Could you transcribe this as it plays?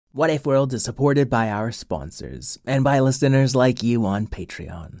What If World is supported by our sponsors and by listeners like you on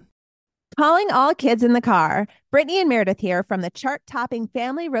Patreon. Calling all kids in the car. Brittany and Meredith here from the chart-topping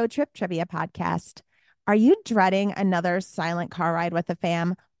Family Road Trip Trivia Podcast. Are you dreading another silent car ride with the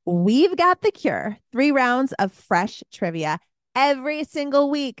fam? We've got the cure. 3 rounds of fresh trivia every single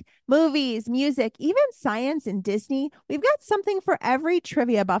week. Movies, music, even science and Disney. We've got something for every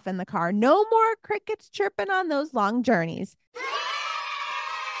trivia buff in the car. No more crickets chirping on those long journeys.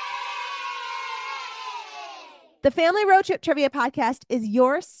 The Family Road Trip Trivia Podcast is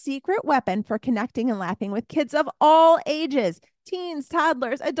your secret weapon for connecting and laughing with kids of all ages. Teens,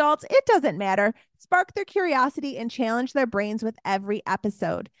 toddlers, adults, it doesn't matter. Spark their curiosity and challenge their brains with every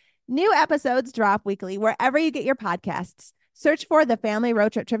episode. New episodes drop weekly wherever you get your podcasts. Search for the Family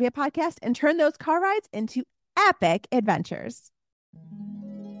Road Trip Trivia Podcast and turn those car rides into epic adventures.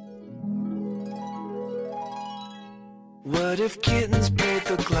 What if kittens played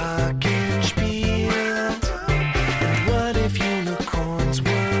the glockenspiel? What if unicorns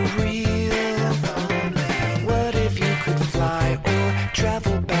were real? What if you could fly or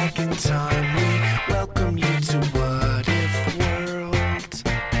travel back in time? We welcome you to What If World.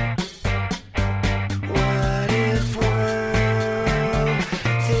 What If World?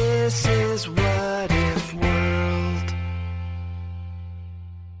 This is What If World.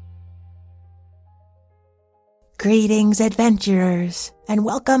 Greetings, adventurers, and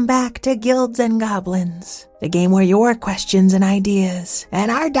welcome back to Guilds and Goblins, the game where your questions and ideas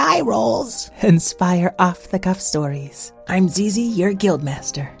and our die rolls inspire off-the-cuff stories. I'm Zizi, your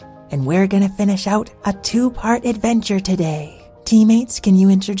guildmaster, and we're gonna finish out a 2-part adventure today. Teammates, can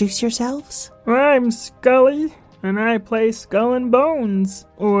you introduce yourselves? I'm Scully, and I play Skull and Bones.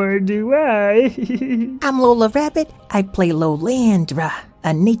 Or do I? I'm Lola Rabbit. I play Lolandra,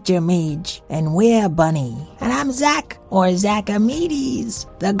 a nature mage, and we're Bunny. And I'm Zach, or Zachamedes,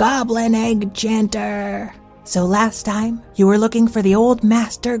 the goblin egg chanter. So last time, you were looking for the old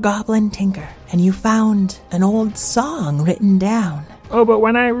master goblin tinker, and you found an old song written down. Oh, but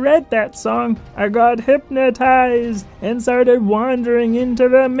when I read that song, I got hypnotized and started wandering into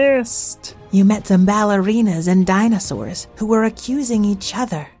the mist. You met some ballerinas and dinosaurs who were accusing each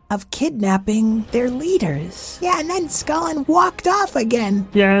other of kidnapping their leaders. Yeah, and then Skullin walked off again.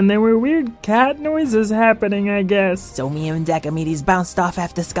 Yeah, and there were weird cat noises happening, I guess. So me and Zachamedes bounced off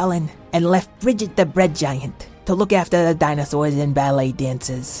after Skullin and left Bridget the bread giant to look after the dinosaurs and ballet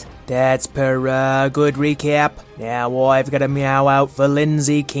dances. That's per good recap. Now I've got a meow out for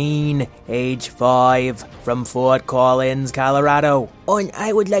Lindsay Keene, age 5, from Fort Collins, Colorado. And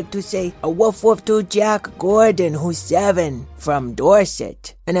I would like to say a woof woof to Jack Gordon, who's 7, from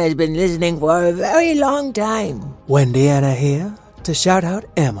Dorset, and has been listening for a very long time. Wendy Anna here to shout out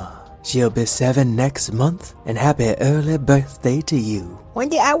Emma. She'll be 7 next month, and happy early birthday to you.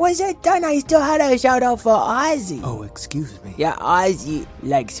 Wendy, I wasn't done. I still had a shout out for Ozzy. Oh, excuse me. Yeah, Ozzy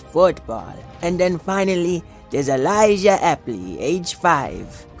likes football. And then finally, there's Elijah Epley, age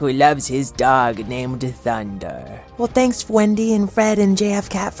 5, who loves his dog named Thunder. Well, thanks Wendy and Fred and JF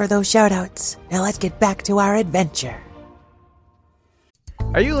Cat for those shout-outs. Now let's get back to our adventure.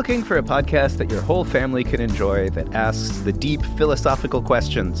 Are you looking for a podcast that your whole family can enjoy that asks the deep philosophical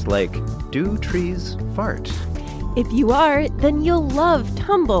questions like, do trees fart? If you are, then you'll love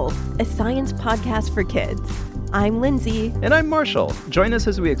Tumble, a science podcast for kids. I'm Lindsay. And I'm Marshall. Join us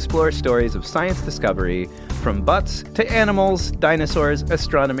as we explore stories of science discovery, from butts to animals, dinosaurs,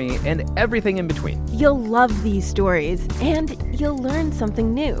 astronomy, and everything in between. You'll love these stories, and you'll learn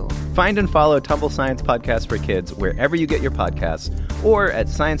something new. Find and follow Tumble Science Podcast for Kids wherever you get your podcasts, or at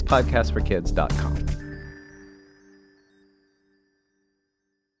sciencepodcastforkids.com.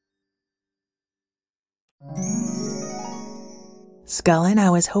 Skullin, I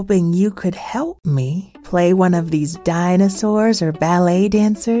was hoping you could help me play one of these dinosaurs or ballet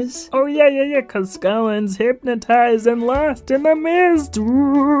dancers. Oh, yeah, 'cause Scullin's hypnotized and lost in the mist.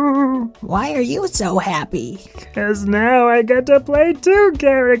 Woo! Why are you so happy? 'Cause now I get to play 2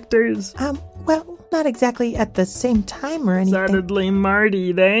 characters. Well, not exactly at the same time or anything. Suddenly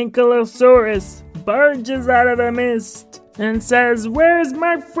Marty, the Ankylosaurus, barges out of the mist and says, "Where's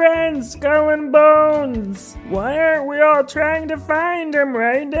my friend Skull and Bones? Why aren't we all trying to find him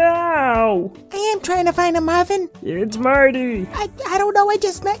right now?" I am trying to find him, Marvin. It's Marty. I don't know, I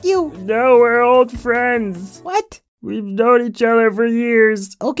just met you. No, we're old friends. What? We've known each other for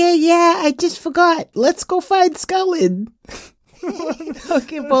years. Okay, yeah, I just forgot. Let's go find Skullin.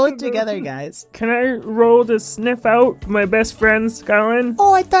 Okay, pull it together, guys. Can I roll to sniff out my best friend, Skullin?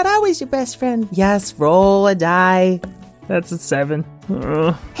 Oh, I thought I was your best friend. Yes, roll a die. That's a 7.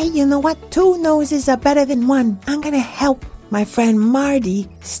 Hey, you know what? 2 noses are better than 1. I'm gonna help my friend Marty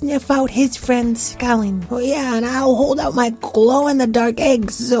sniff out his friend Scullin. Oh yeah, and I'll hold out my glow-in-the-dark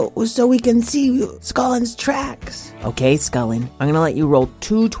eggs so we can see Scullin's tracks. Okay, Scullin, I'm gonna let you roll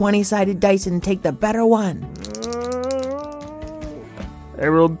 2 20-sided dice and take the better one. I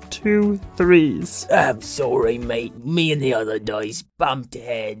rolled 2 3s. I'm sorry, mate. Me and the other dice bumped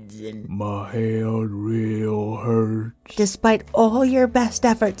heads and my head real hurts. Despite all your best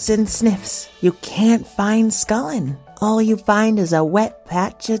efforts and sniffs, you can't find Scullin. All you find is a wet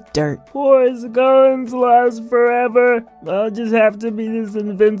patch of dirt. Poor Scullins lost forever. I'll just have to be this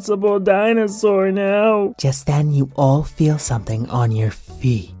invincible dinosaur now. Just then you all feel something on your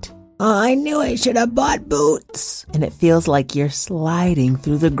feet. I knew I should have bought boots. And it feels like you're sliding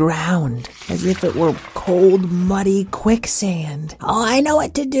through the ground, as if it were cold, muddy quicksand. Oh, I know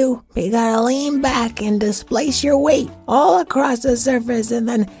what to do. You gotta lean back and displace your weight all across the surface, and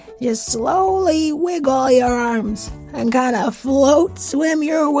then just slowly wiggle your arms and kind of swim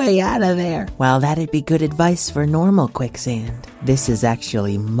your way out of there. Well, that'd be good advice for normal quicksand. This is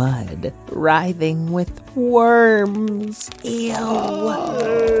actually mud, writhing with worms. Ew.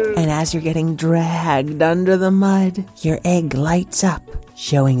 And as you're getting dragged under the mud, your egg lights up,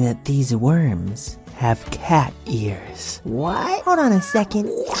 showing that these worms have cat ears. What? Hold on a second.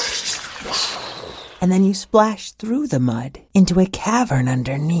 And then you splash through the mud into a cavern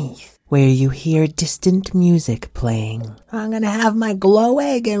underneath, where you hear distant music playing. I'm gonna have my glow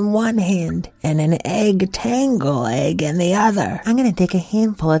egg in one hand and an egg tangle egg in the other. I'm gonna take a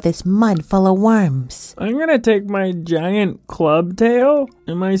handful of this mud full of worms. I'm gonna take my giant club tail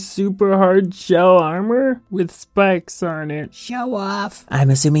and my super hard shell armor with spikes on it. Show off.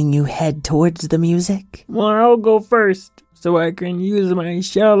 I'm assuming you head towards the music? Well, I'll go first, so I can use my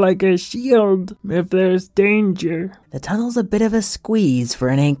shell like a shield if there's danger. The tunnel's a bit of a squeeze for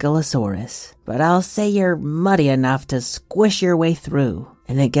an ankylosaurus, but I'll say you're muddy enough to squish your way through.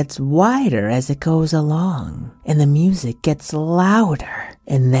 And it gets wider as it goes along, and the music gets louder.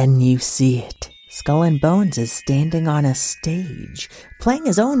 And then you see it. Skull and Bones is standing on a stage, playing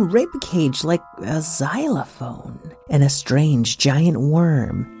his own ribcage like a xylophone. And a strange giant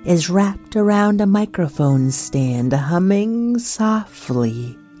worm is wrapped around a microphone stand, humming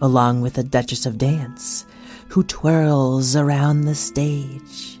softly, along with the Duchess of Dance, who twirls around the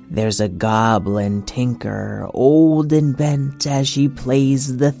stage. There's a goblin tinker, old and bent, as she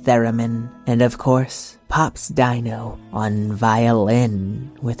plays the theremin. And of course, Pops Dino on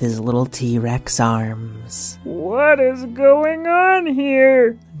violin with his little T-Rex arms. What is going on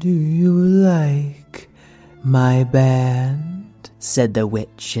here? Do you like my band? Said the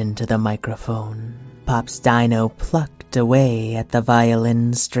witch into the microphone. Pops Dino plucked away at the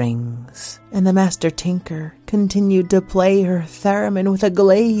violin strings, and the Master Tinker continued to play her theremin with a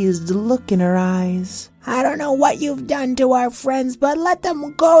glazed look in her eyes. I don't know what you've done to our friends, but let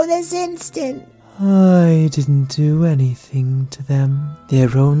them go this instant. I didn't do anything to them.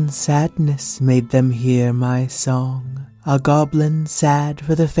 Their own sadness made them hear my song. A goblin sad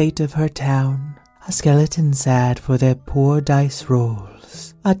for the fate of her town. A skeleton sad for their poor dice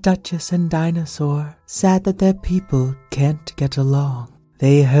rolls. A duchess and dinosaur sad that their people can't get along.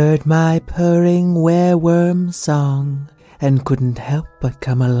 They heard my purring wereworm song and couldn't help but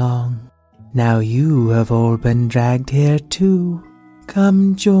come along. Now you have all been dragged here too.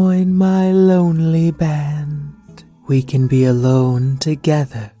 Come join my lonely band. We can be alone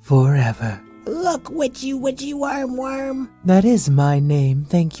together forever. Look, witchy worm. That is my name,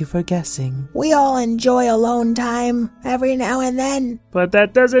 thank you for guessing. We all enjoy alone time every now and then. But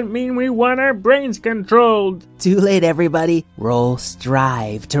that doesn't mean we want our brains controlled. Too late, everybody. Roll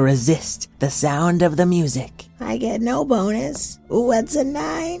strive to resist the sound of the music. I get no bonus. Ooh, that's a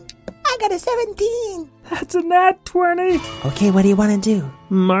 9. I got a 17. That's a nat 20. Okay, what do you want to do?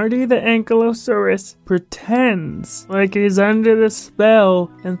 Marty the Ankylosaurus pretends like he's under the spell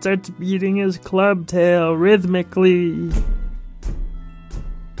and starts beating his club tail rhythmically.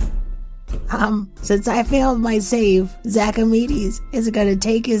 Since I failed my save, Zachamedes is gonna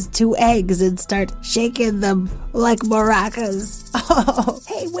take his 2 eggs and start shaking them like maracas. Oh,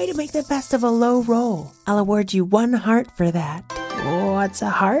 hey, way to make the best of a low roll. I'll award you 1 heart for that. What's a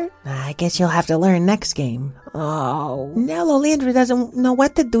heart? I guess you'll have to learn next game. Oh. Now Lolandra doesn't know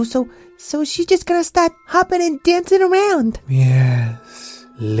what to do, so she's just gonna start hopping and dancing around. Yes,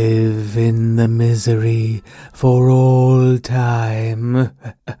 live in the misery for all time.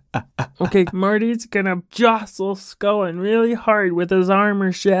 Okay, Marty's gonna jostle Skullin really hard with his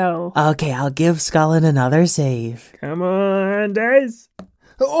armor shell. Okay, I'll give Skullin another save. Come on, dice.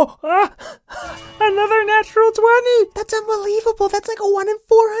 Another natural 20! That's unbelievable. That's like a 1 in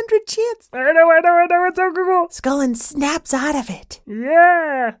 400 chance. I know, it's so cool! Skullin snaps out of it.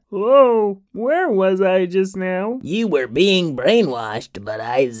 Yeah! Whoa, where was I just now? You were being brainwashed, but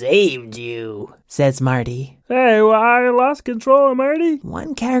I saved you, says Marty. Hey, well, I lost control of Marty.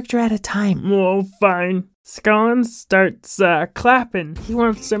 One character at a time. Oh, fine. Scullin starts clapping. He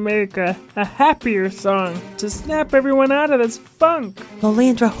wants to make a happier song to snap everyone out of this funk.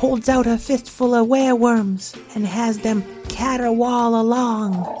 Lolandra holds out a fistful of wereworms and has them caterwaul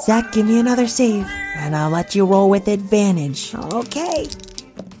along. Zach, give me another save, and I'll let you roll with advantage. Okay.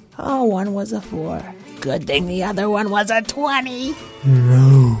 Oh, one was a 4. Good thing the other one was a 20.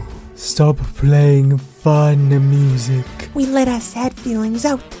 No. Stop playing fun music. We let our sad feelings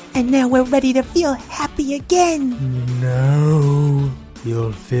out, and now we're ready to feel happy again. No.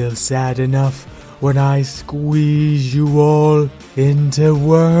 You'll feel sad enough when I squeeze you all into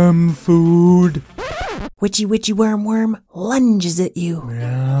worm food. Witchy worm lunges at you.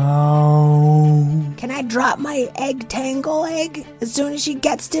 No. Can I drop my egg tangle egg as soon as she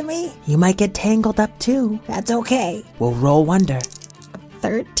gets to me? You might get tangled up too. That's okay. We'll roll wonder.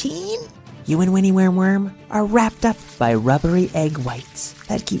 13? You and Winnie Worm are wrapped up by rubbery egg whites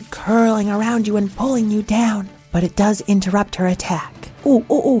that keep curling around you and pulling you down. But it does interrupt her attack.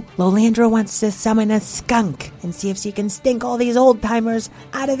 Ooh. Lolandra wants to summon a skunk and see if she can stink all these old-timers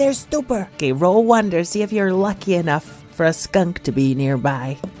out of their stupor. Okay, roll wonder, see if you're lucky enough for a skunk to be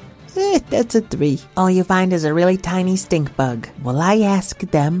nearby. That's a 3. All you find is a really tiny stink bug. Well, I ask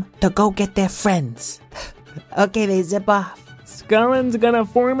them to go get their friends. Okay, they zip off. Scullin's gonna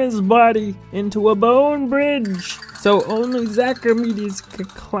form his body into a bone bridge, so only Zacharmedes could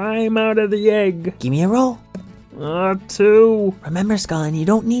climb out of the egg. Give me a roll. 2. Remember, Skullin, you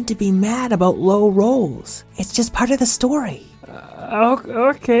don't need to be mad about low rolls. It's just part of the story.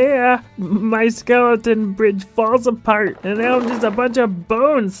 Okay, my skeleton bridge falls apart, and now I'm just a bunch of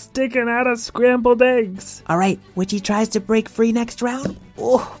bones sticking out of scrambled eggs. All right, Witchy tries to break free next round.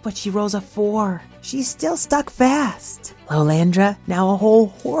 Oh, but she rolls a 4. She's still stuck fast. Lolandra, now a whole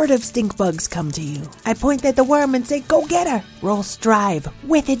horde of stink bugs come to you. I point at the worm and say, go get her. Roll strive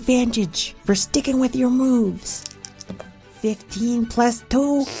with advantage for sticking with your moves. 15 plus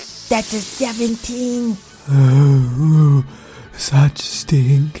 2, that's a 17. Oh, such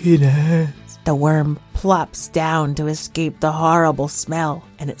stinkiness. The worm plops down to escape the horrible smell,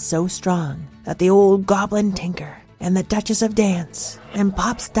 and it's so strong that the old goblin tinker and the Duchess of Dance and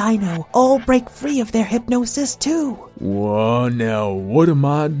Pop's Dino all break free of their hypnosis too. Well, now, what am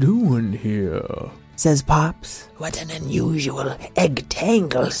I doing here? Says Pops. What an unusual egg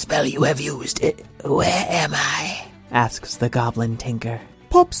tangle spell you have used. Where am I? Asks the goblin tinker.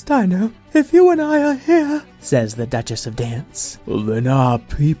 Pops Dino, if you and I are here, says the Duchess of Dance, well, then our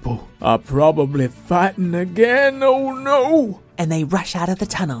people are probably fighting again, oh no! And they rush out of the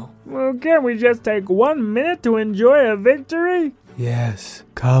tunnel. Well, can't we just take 1 minute to enjoy a victory? Yes,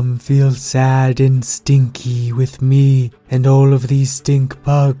 come feel sad and stinky with me and all of these stink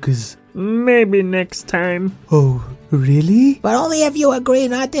bugs. Maybe next time. Oh, really? But only if you agree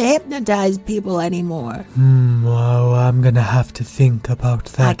not to hypnotize people anymore. Well, I'm gonna have to think about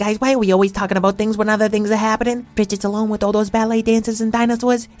that. Guys, why are we always talking about things when other things are happening? Bridget's alone with all those ballet dancers and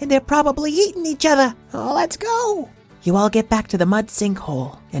dinosaurs, and they're probably eating each other. Oh, let's go. You all get back to the mud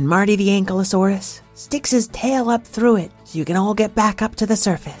sinkhole, and Marty the Ankylosaurus sticks his tail up through it so you can all get back up to the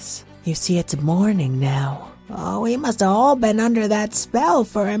surface. You see it's morning now. Oh, we must have all been under that spell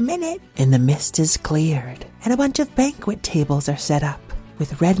for a minute. And the mist is cleared, and a bunch of banquet tables are set up,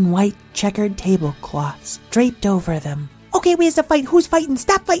 with red and white checkered tablecloths draped over them. Okay, where's the fight? Who's fighting?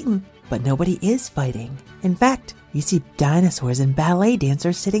 Stop fighting! But nobody is fighting. In fact, you see dinosaurs and ballet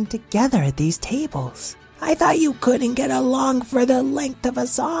dancers sitting together at these tables. I thought you couldn't get along for the length of a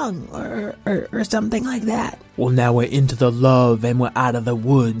song, or something like that. Well, now we're into the love and we're out of the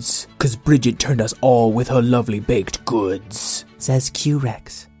woods, 'cause Bridget turned us all with her lovely baked goods, says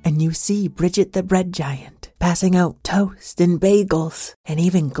Q-Rex. And you see Bridget the bread giant passing out toast and bagels, and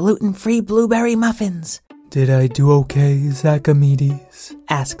even gluten-free blueberry muffins. Did I do okay, Zacharmedes?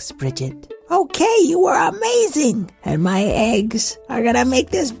 Asks Bridget. Okay, you were amazing. And my eggs are gonna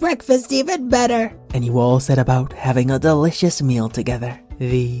make this breakfast even better. And you all set about having a delicious meal together.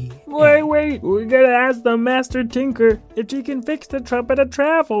 Wait, we gotta ask the Master Tinker if she can fix the trumpet of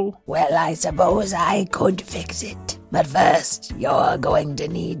travel. Well, I suppose I could fix it. But first, you're going to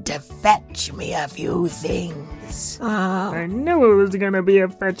need to fetch me a few things. I knew it was gonna be a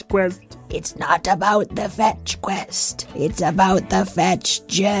fetch quest. It's not about the fetch quest. It's about the fetch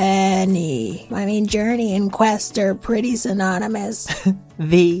journey. I mean, journey and quest are pretty synonymous.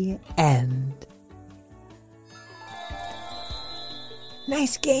 The end.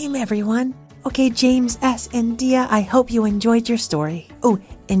 Nice game, everyone. Okay, James S. and Dia, I hope you enjoyed your story. Oh,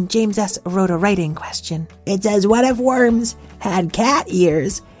 and James S. wrote a writing question. It says, what if worms had cat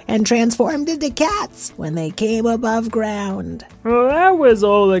ears and transformed into cats when they came above ground? Well, that was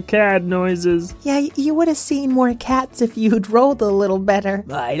all the cat noises. Yeah, you would have seen more cats if you'd rolled a little better.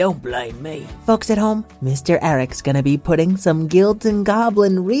 I don't blame me. Folks at home, Mr. Eric's gonna be putting some Guilds and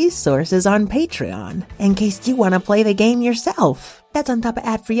Goblin resources on Patreon in case you want to play the game yourself. That's on top of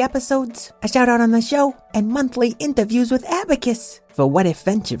ad-free episodes, a shout-out on the show, and monthly interviews with Abacus for What If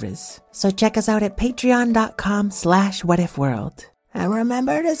Venturers. So check us out at patreon.com/whatifworld. And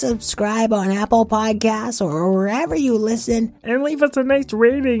remember to subscribe on Apple Podcasts or wherever you listen. And leave us a nice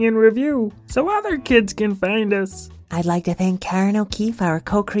rating and review so other kids can find us. I'd like to thank Karen O'Keefe, our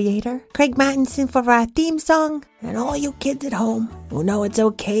co-creator, Craig Mattinson for our theme song, and all you kids at home who know it's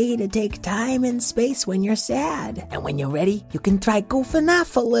okay to take time and space when you're sad. And when you're ready, you can try goofing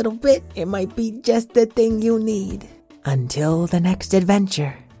off a little bit. It might be just the thing you need. Until the next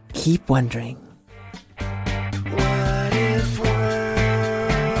adventure, keep wondering. What if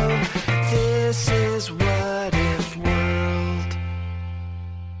world, this is what